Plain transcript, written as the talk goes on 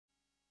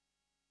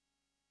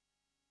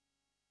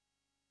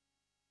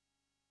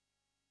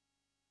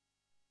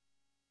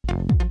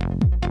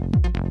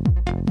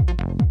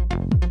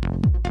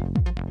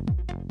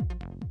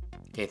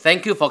Okay,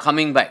 thank you for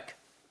coming back.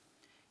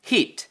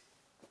 Heat,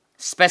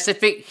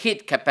 specific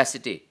heat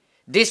capacity.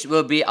 This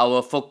will be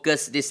our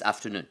focus this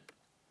afternoon.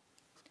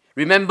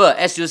 Remember,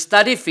 as you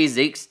study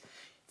physics,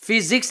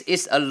 physics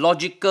is a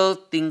logical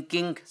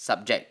thinking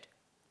subject.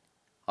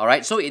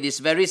 Alright, so it is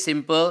very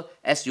simple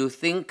as you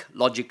think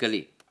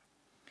logically.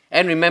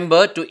 And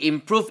remember, to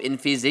improve in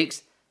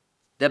physics,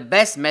 the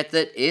best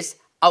method is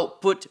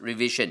output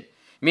revision,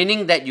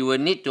 meaning that you will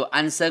need to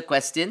answer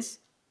questions,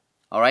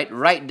 alright,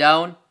 write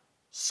down,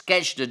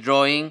 sketch the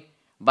drawing,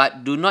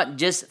 but do not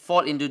just fall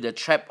into the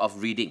trap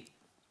of reading.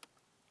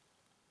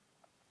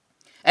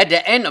 At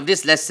the end of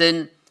this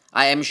lesson,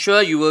 I am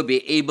sure you will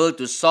be able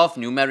to solve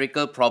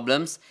numerical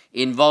problems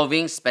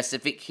involving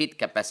specific heat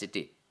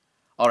capacity.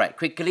 Alright,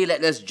 quickly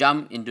let us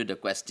jump into the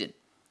question.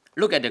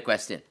 Look at the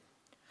question.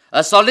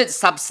 A solid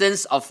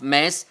substance of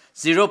mass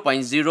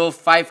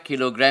 0.05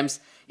 kilograms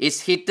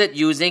is heated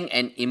using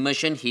an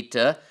immersion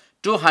heater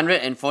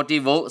 240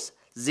 volts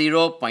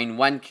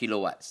 0.1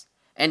 kilowatts.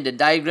 And the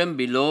diagram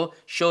below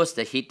shows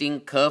the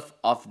heating curve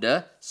of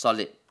the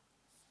solid.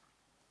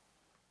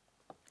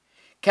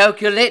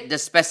 Calculate the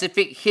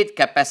specific heat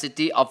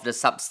capacity of the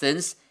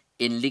substance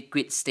in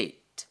liquid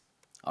state.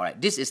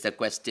 Alright, this is the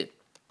question.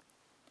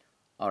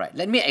 Alright,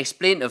 let me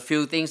explain a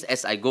few things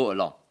as I go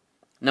along.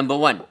 Number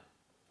one,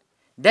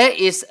 there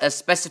is a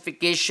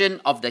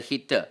specification of the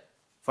heater.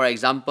 For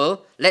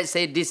example, let's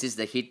say this is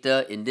the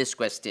heater in this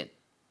question.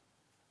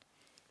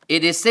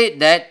 It is said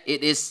that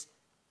it is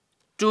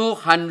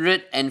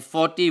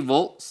 240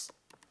 volts,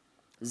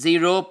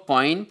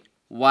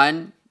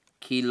 0.1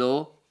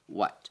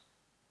 kilowatt.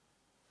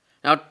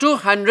 Now,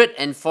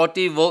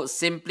 240 volts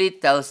simply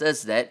tells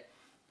us that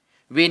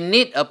we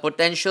need a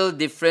potential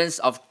difference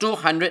of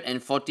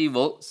 240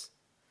 volts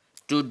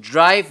to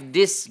drive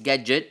this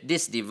gadget,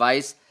 this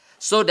device,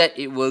 so that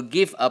it will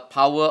give a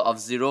power of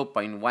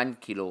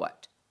 0.1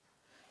 kilowatt.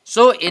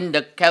 So in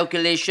the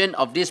calculation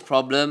of this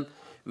problem,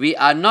 we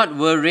are not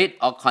worried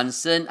or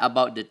concerned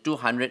about the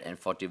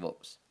 240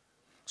 volts.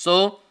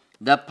 So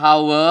the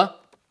power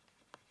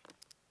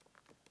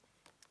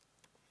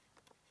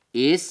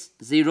is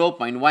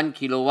 0.1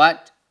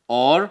 kilowatt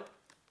or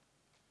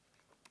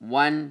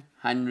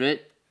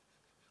 100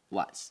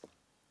 watts.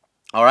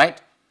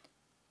 Alright?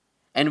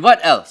 And what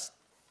else?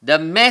 The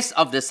mass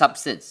of the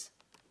substance.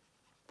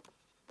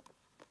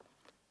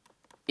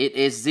 It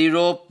is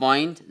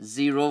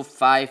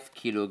 0.05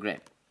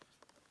 kilogram.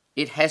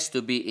 It has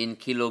to be in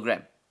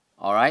kilogram.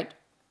 Alright?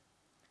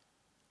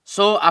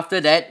 So after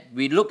that,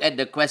 we look at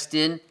the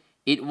question.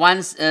 It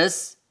wants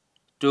us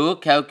to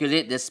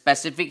calculate the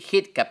specific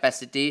heat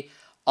capacity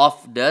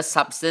of the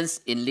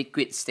substance in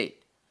liquid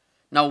state.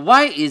 Now,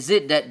 why is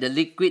it that the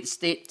liquid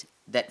state,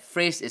 that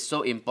phrase is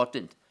so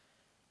important?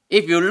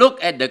 If you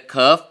look at the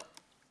curve,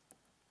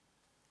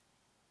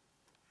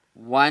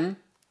 1,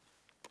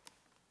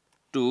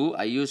 2,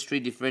 I use 3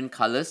 different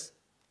colors,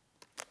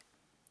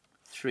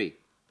 3.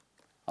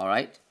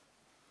 Alright.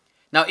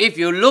 Now, if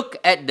you look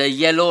at the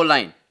yellow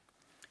line,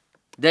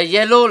 the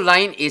yellow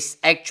line is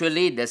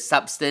actually the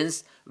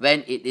substance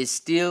when it is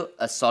still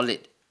a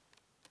solid.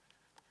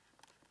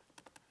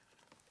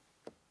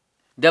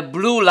 The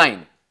blue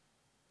line,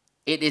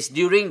 it is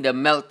during the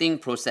melting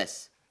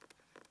process.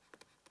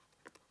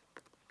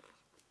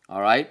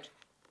 Alright.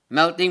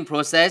 Melting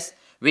process,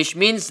 which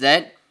means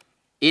that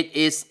it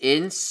is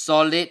in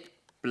solid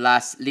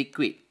plus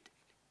liquid.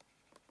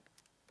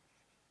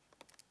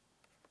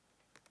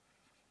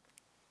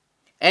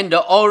 And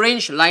the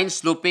orange line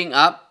sloping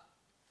up,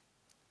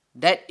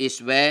 that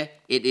is where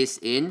it is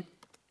in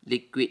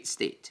liquid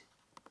state.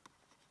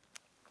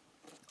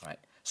 Alright.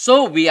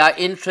 So we are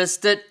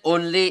interested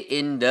only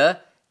in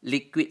the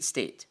liquid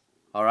state.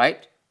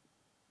 Alright.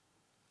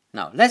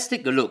 Now let's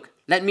take a look.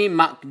 Let me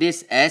mark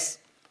this as,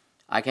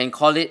 I can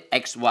call it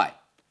XY.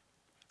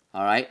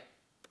 Alright.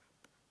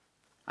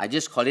 I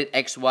just call it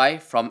XY.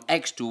 From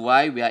X to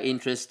Y, we are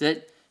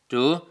interested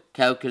to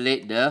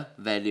calculate the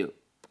value.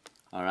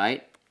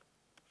 Alright.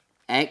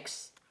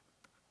 X,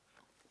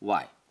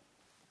 Y.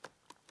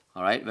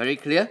 Alright, very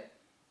clear?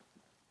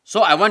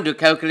 So I want to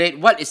calculate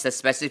what is the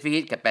specific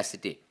heat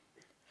capacity.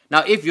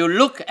 Now, if you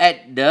look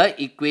at the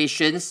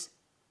equations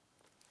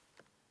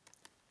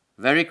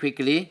very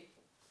quickly,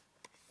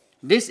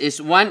 this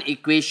is one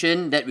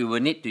equation that we will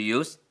need to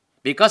use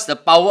because the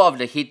power of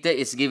the heater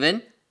is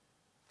given.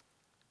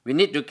 We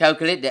need to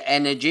calculate the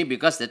energy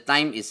because the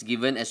time is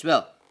given as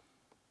well.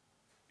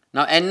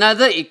 Now,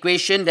 another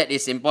equation that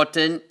is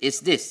important is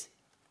this.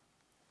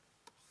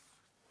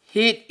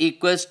 Heat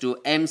equals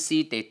to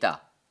mc theta,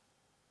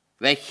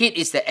 where heat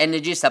is the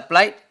energy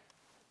supplied,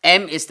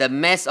 m is the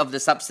mass of the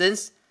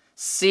substance,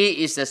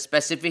 c is the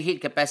specific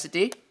heat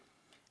capacity,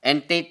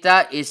 and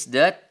theta is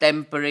the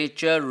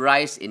temperature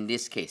rise in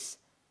this case.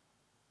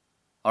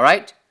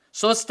 Alright,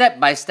 so step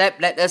by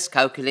step, let us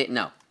calculate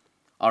now.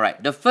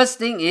 Alright, the first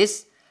thing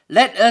is,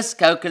 let us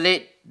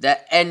calculate the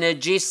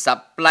energy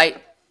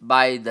supplied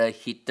by the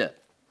heater.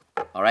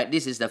 Alright,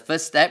 this is the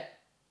first step.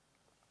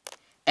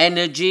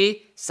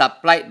 Energy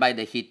supplied by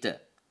the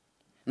heater.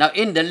 Now,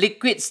 in the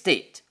liquid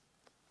state,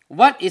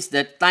 what is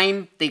the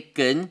time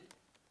taken?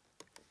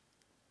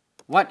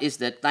 What is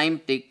the time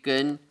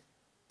taken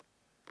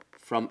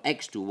from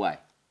X to Y?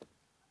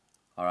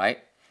 All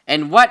right.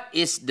 And what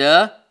is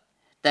the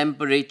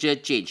temperature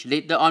change?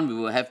 Later on, we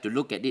will have to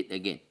look at it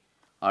again.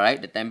 All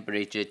right, the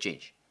temperature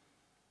change.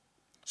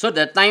 So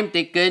the time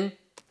taken,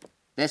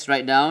 let's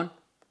write down,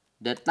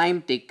 the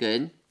time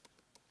taken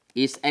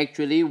is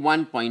actually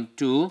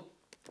 1.2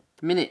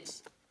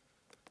 minutes.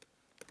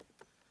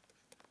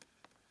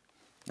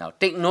 Now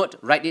take note,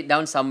 write it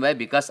down somewhere,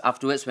 because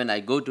afterwards when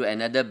I go to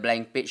another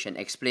blank page and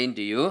explain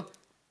to you,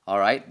 all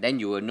right, then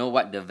you will know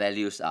what the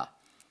values are.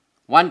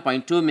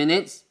 1.2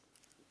 minutes,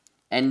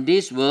 and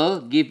this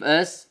will give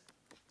us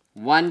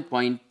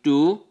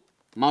 1.2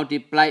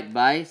 multiplied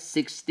by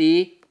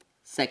 60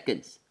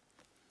 seconds.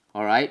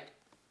 All right.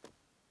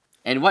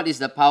 And what is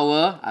the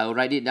power? I will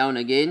write it down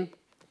again.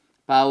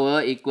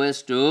 Power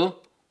equals to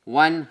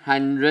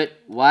 100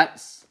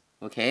 watts.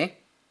 Okay.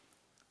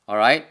 All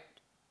right.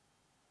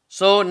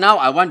 So now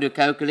I want to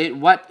calculate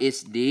what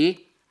is the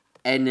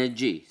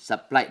energy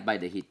supplied by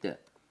the heater.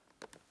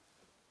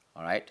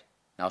 All right.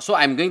 Now, so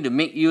I'm going to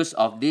make use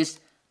of these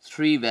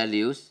three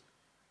values.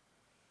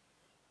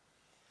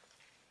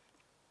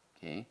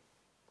 Okay.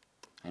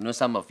 I know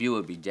some of you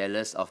will be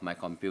jealous of my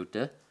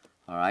computer.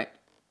 All right.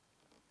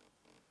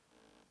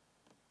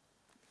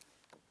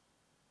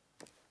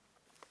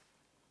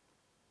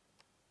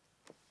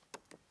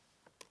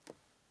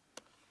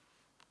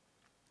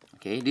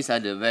 Okay, these are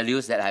the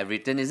values that I've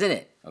written, isn't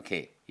it?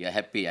 Okay, you're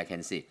happy, I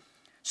can see.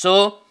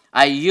 So,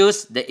 I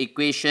use the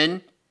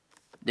equation.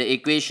 The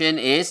equation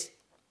is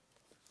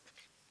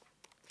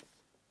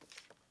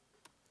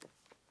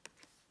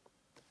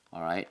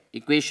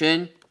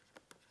equation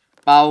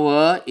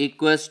power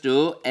equals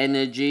to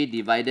energy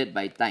divided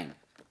by time.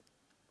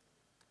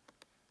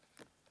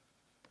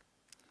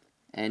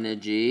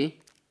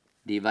 Energy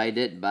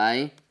divided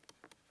by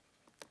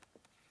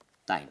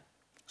time.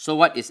 So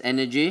what is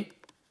energy?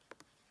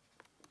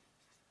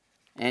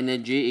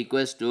 Energy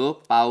equals to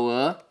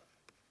power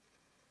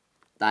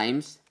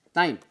times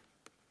time.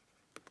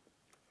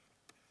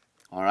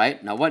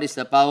 Alright, now what is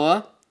the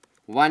power?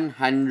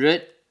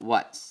 100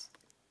 watts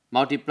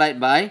multiplied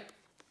by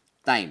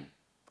time.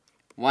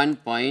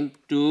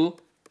 1.2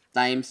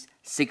 times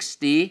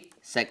 60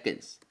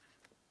 seconds.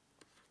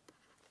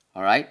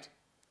 Alright.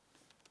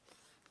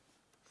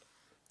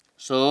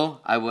 So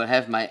I will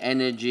have my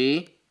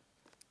energy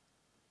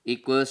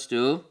equals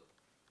to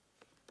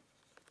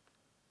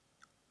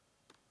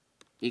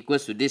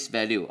this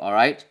value.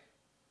 Alright.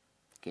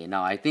 Okay,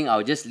 now I think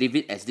I'll just leave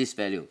it as this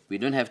value. We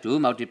don't have to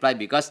multiply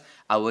because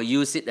I will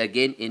use it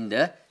again in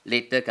the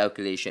later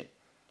calculation.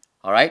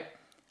 Alright.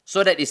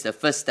 So that is the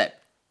first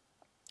step.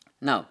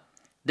 Now,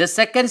 the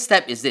second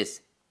step is this.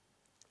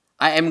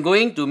 I am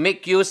going to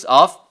make use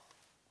of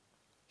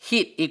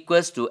heat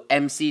equals to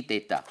mc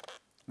theta.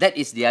 That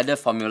is the other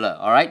formula.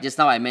 Alright, just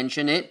now I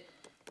mentioned it.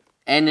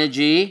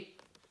 Energy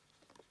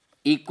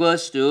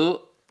equals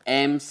to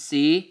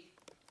mc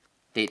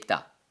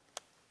theta.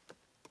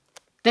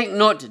 Take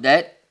note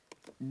that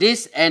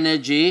this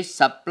energy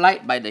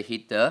supplied by the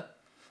heater,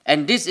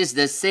 and this is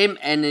the same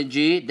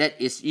energy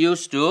that is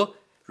used to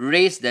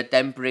raise the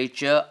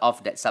temperature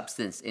of that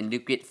substance in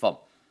liquid form.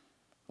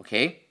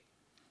 Okay,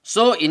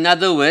 so in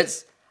other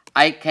words,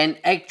 I can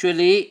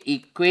actually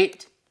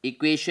equate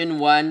equation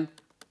 1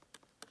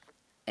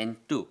 and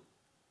 2.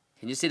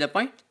 Can you see the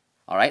point?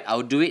 Alright,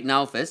 I'll do it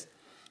now first.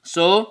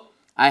 So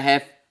I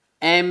have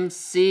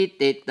mc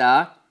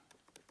theta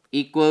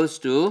equals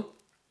to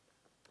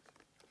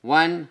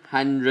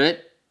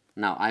 100.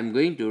 Now I'm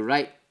going to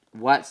write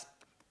watts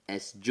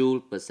as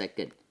joule per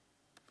second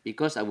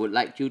because I would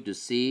like you to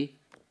see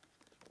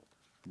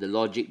the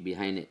logic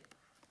behind it.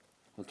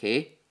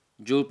 Okay,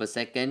 joule per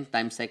second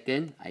times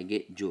second, I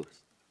get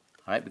joules.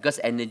 Alright, because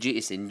energy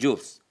is in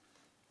joules.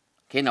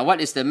 Okay, now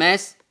what is the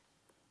mass?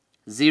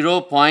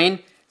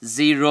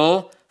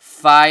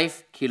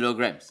 0.05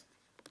 kilograms.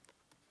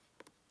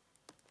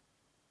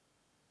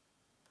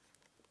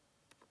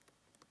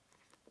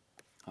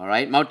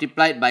 Alright,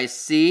 multiplied by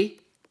C,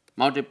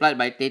 multiplied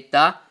by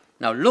theta.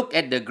 Now look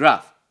at the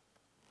graph.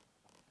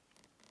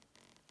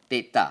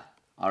 Theta,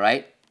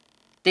 alright.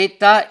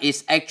 Theta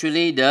is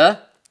actually the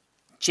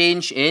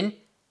change in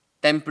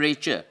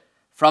temperature.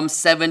 From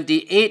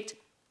 78,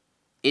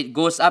 it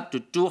goes up to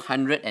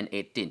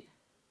 218.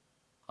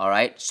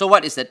 Alright, so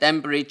what is the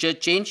temperature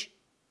change?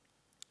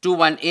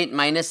 218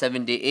 minus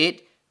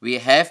 78, we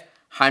have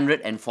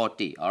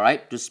 140.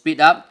 Alright, to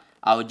speed up,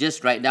 I'll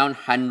just write down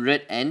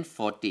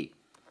 140.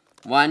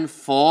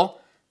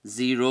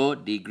 140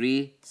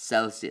 degree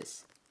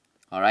Celsius.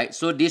 Alright,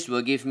 so this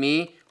will give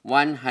me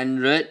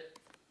 100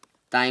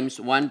 times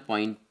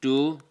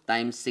 1.2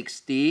 times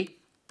 60.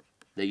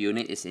 The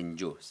unit is in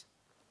joules.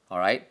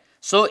 Alright,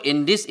 so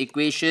in this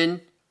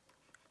equation,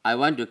 I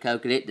want to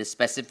calculate the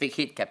specific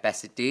heat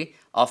capacity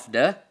of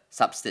the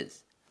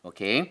substance.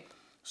 Okay,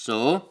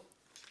 so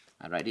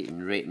I write it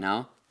in red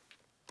now.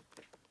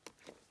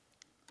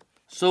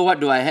 So what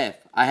do I have?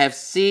 I have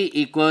C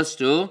equals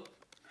to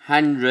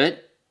 100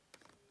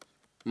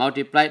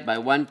 multiplied by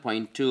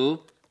 1.2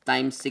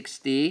 times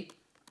 60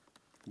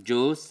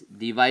 joules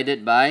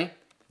divided by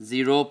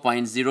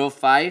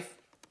 0.05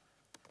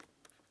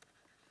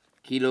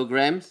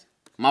 kilograms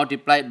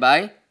multiplied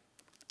by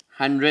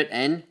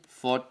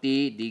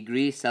 140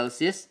 degrees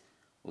Celsius.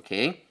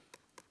 Okay.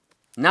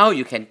 Now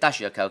you can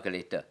touch your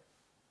calculator.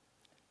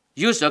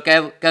 Use your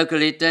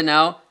calculator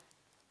now.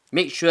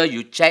 Make sure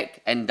you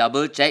check and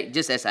double check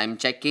just as I'm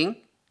checking,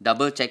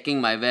 double checking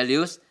my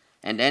values,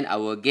 and then I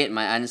will get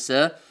my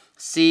answer.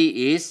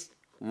 C is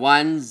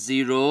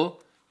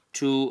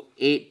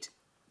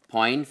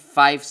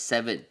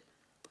 1028.57.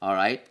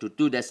 Alright, to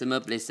 2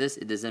 decimal places,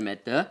 it doesn't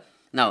matter.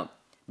 Now,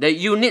 the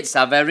units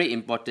are very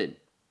important.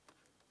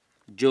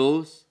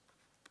 Joules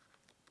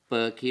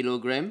per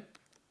kilogram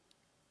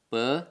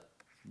per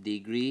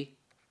degree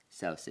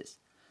Celsius.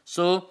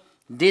 So,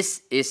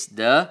 this is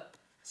the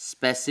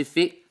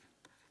specific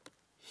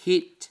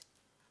heat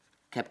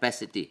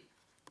capacity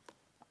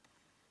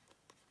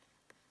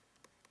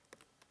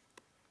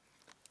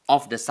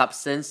of the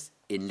substance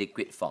in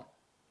liquid form.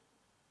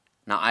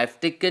 Now, I've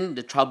taken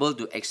the trouble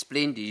to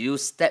explain to you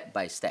step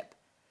by step.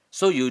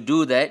 So you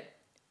do that,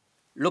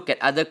 look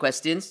at other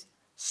questions,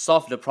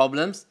 solve the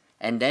problems,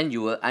 and then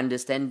you will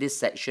understand this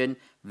section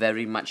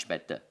very much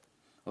better.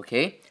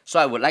 Okay, so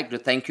I would like to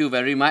thank you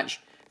very much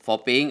for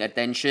paying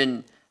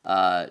attention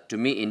to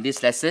me in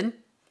this lesson,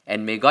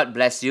 and may God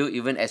bless you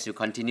even as you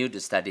continue to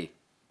study.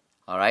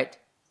 Alright,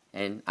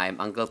 and I'm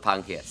Uncle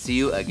Pang here. See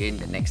you again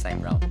the next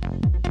time round.